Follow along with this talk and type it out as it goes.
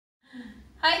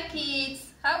Hi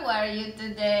kids, how are you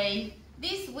today?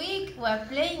 This week we're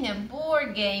playing a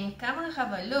board game. Come and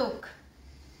have a look.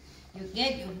 You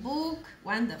get your book,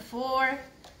 1 to 4.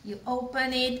 You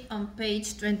open it on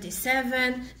page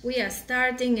 27. We are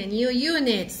starting a new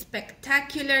unit,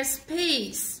 Spectacular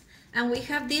Space. And we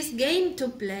have this game to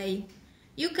play.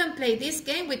 You can play this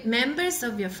game with members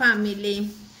of your family.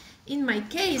 In my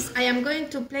case, I am going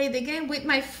to play the game with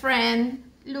my friend,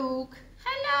 Luke.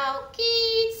 Hello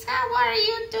kids, how are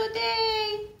you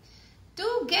today?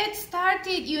 To get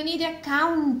started, you need a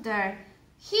counter.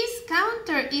 His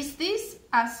counter is this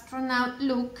astronaut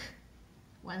Luke.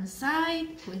 One side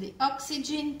with the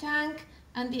oxygen tank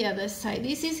and the other side.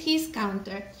 This is his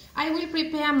counter. I will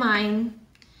prepare mine.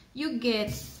 You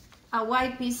get a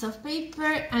white piece of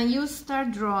paper and you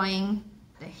start drawing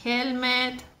the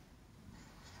helmet,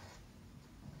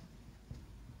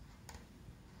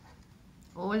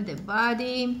 all the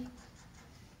body,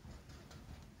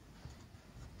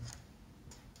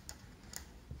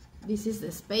 this is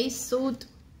the space suit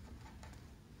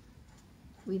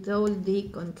with all the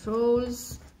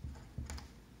controls,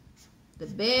 the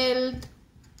belt,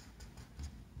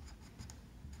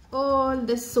 all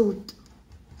the suit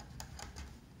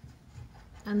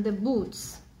and the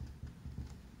boots.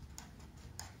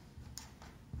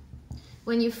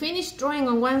 When you finish drawing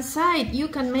on one side, you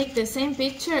can make the same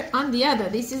picture on the other.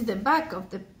 This is the back of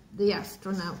the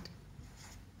astronaut.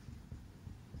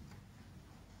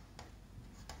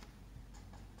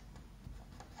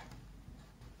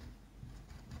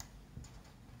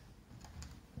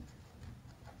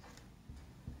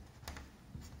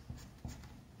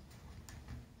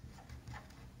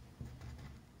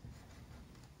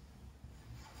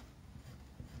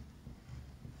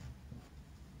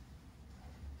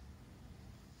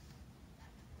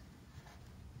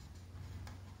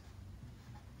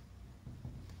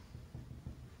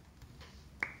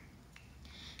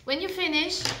 When you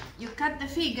finish, you cut the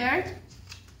figure .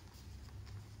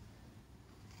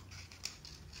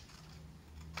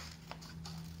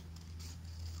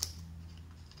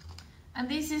 And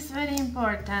this is very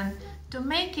important. To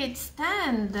make it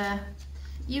stand,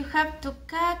 you have to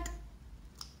cut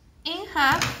in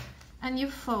half and you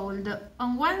fold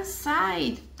on one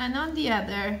side and on the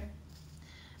other.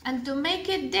 And to make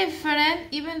it different,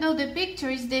 even though the picture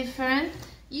is different,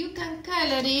 you can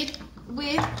color it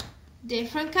with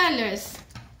different colors.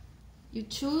 You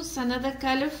choose another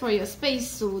color for your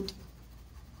spacesuit.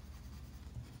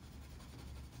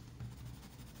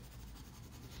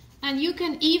 And you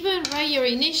can even write your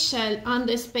initial on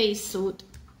the spacesuit.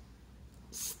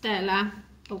 Stella,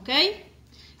 okay?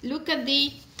 Look at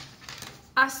the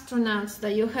astronauts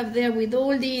that you have there with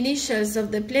all the initials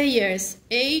of the players.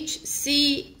 H,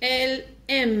 C, L,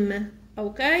 M,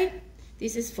 okay?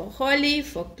 This is for Holly,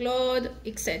 for Claude,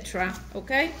 etc.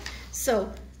 Okay?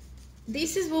 So,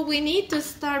 this is what we need to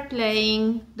start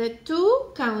playing. The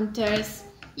two counters.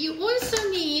 You also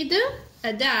need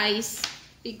a dice,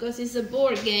 because it's a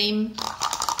board game.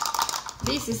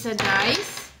 This is a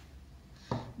dice.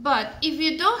 But if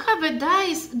you don't have a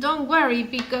dice, don't worry,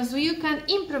 because you can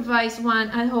improvise one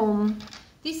at home.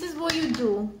 This is what you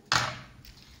do.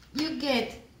 You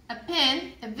get a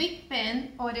pen, a big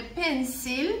pen, or a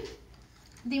pencil.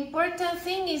 The important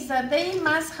thing is that they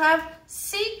must have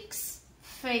 6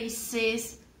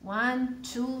 faces. 1,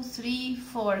 2, 3,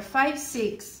 4, 5,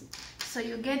 6. So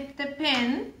you get the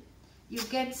pen, you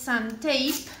get some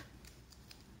tape,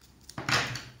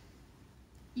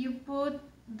 you put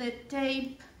the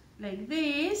tape like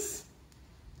this,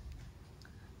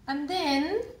 and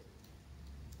then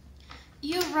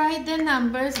you write the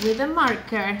numbers with a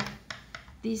marker.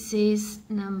 This is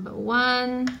number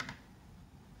 1,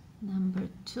 number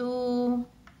 2,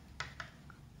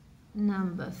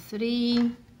 number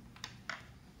 3,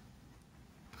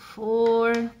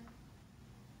 4,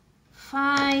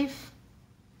 5,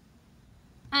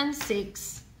 and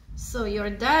 6. So your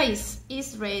dice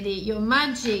is ready, your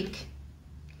magic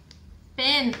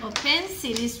pen or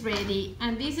pencil is ready,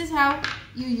 and this is how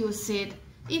you use it.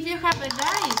 If you have a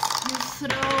dice, you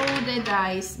throw the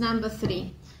dice, number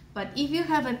 3. But if you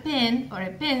have a pen or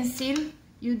a pencil,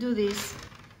 you do this.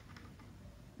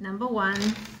 Number 1,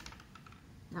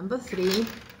 number 3,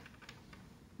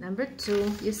 number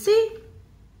 2, you see?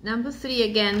 Number 3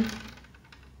 again,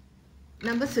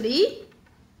 number 3,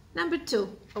 number 2,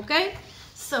 okay?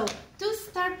 So, to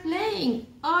start playing,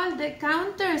 all the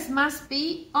counters must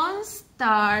be on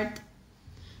start.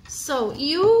 So,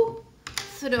 you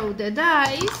throw the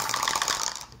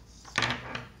dice.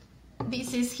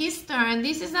 This is his turn.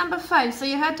 This is number 5, so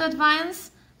you have to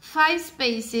advance 5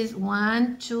 spaces.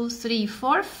 1, 2, 3,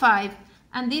 4, 5.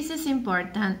 And this is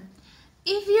important.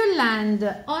 If you land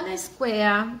on a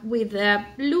square with a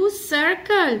blue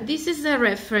circle, this is the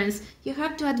reference. You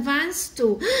have to advance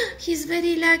 2. He's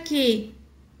very lucky.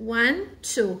 1,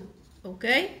 2.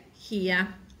 Okay? Here.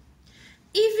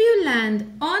 If you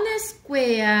land on a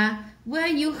square where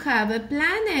you have a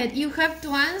planet, you have to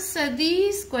answer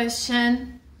this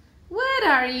question.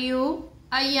 Where are you?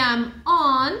 I am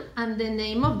on, and the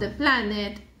name of the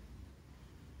planet.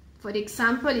 For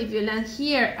example, if you land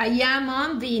here, I am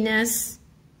on Venus.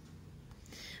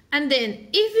 And then,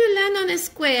 if you land on a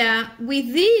square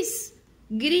with this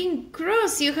green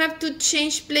cross, you have to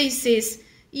change places.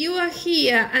 You are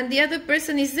here, and the other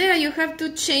person is there. You have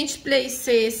to change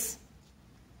places.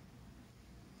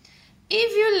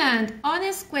 If you land on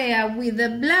a square with a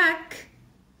black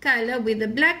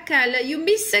color, you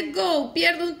miss a go,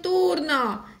 pierde un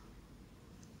turno.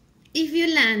 If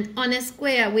you land on a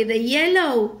square with a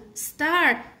yellow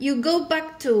star, you go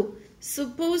back 2.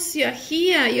 Suppose you're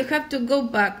here, you have to go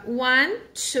back 1,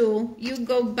 2, you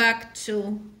go back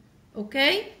 2,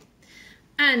 okay?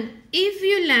 And if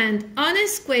you land on a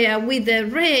square with a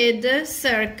red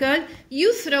circle,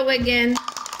 you throw again.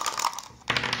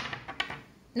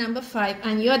 Number 5,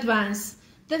 and you advance.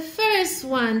 The first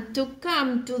one to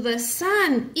come to the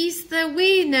sun is the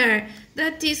winner.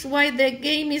 That is why the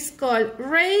game is called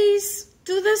Race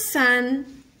to the Sun.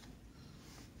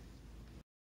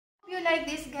 Hope you like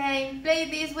this game. Play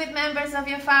this with members of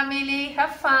your family.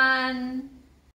 Have fun.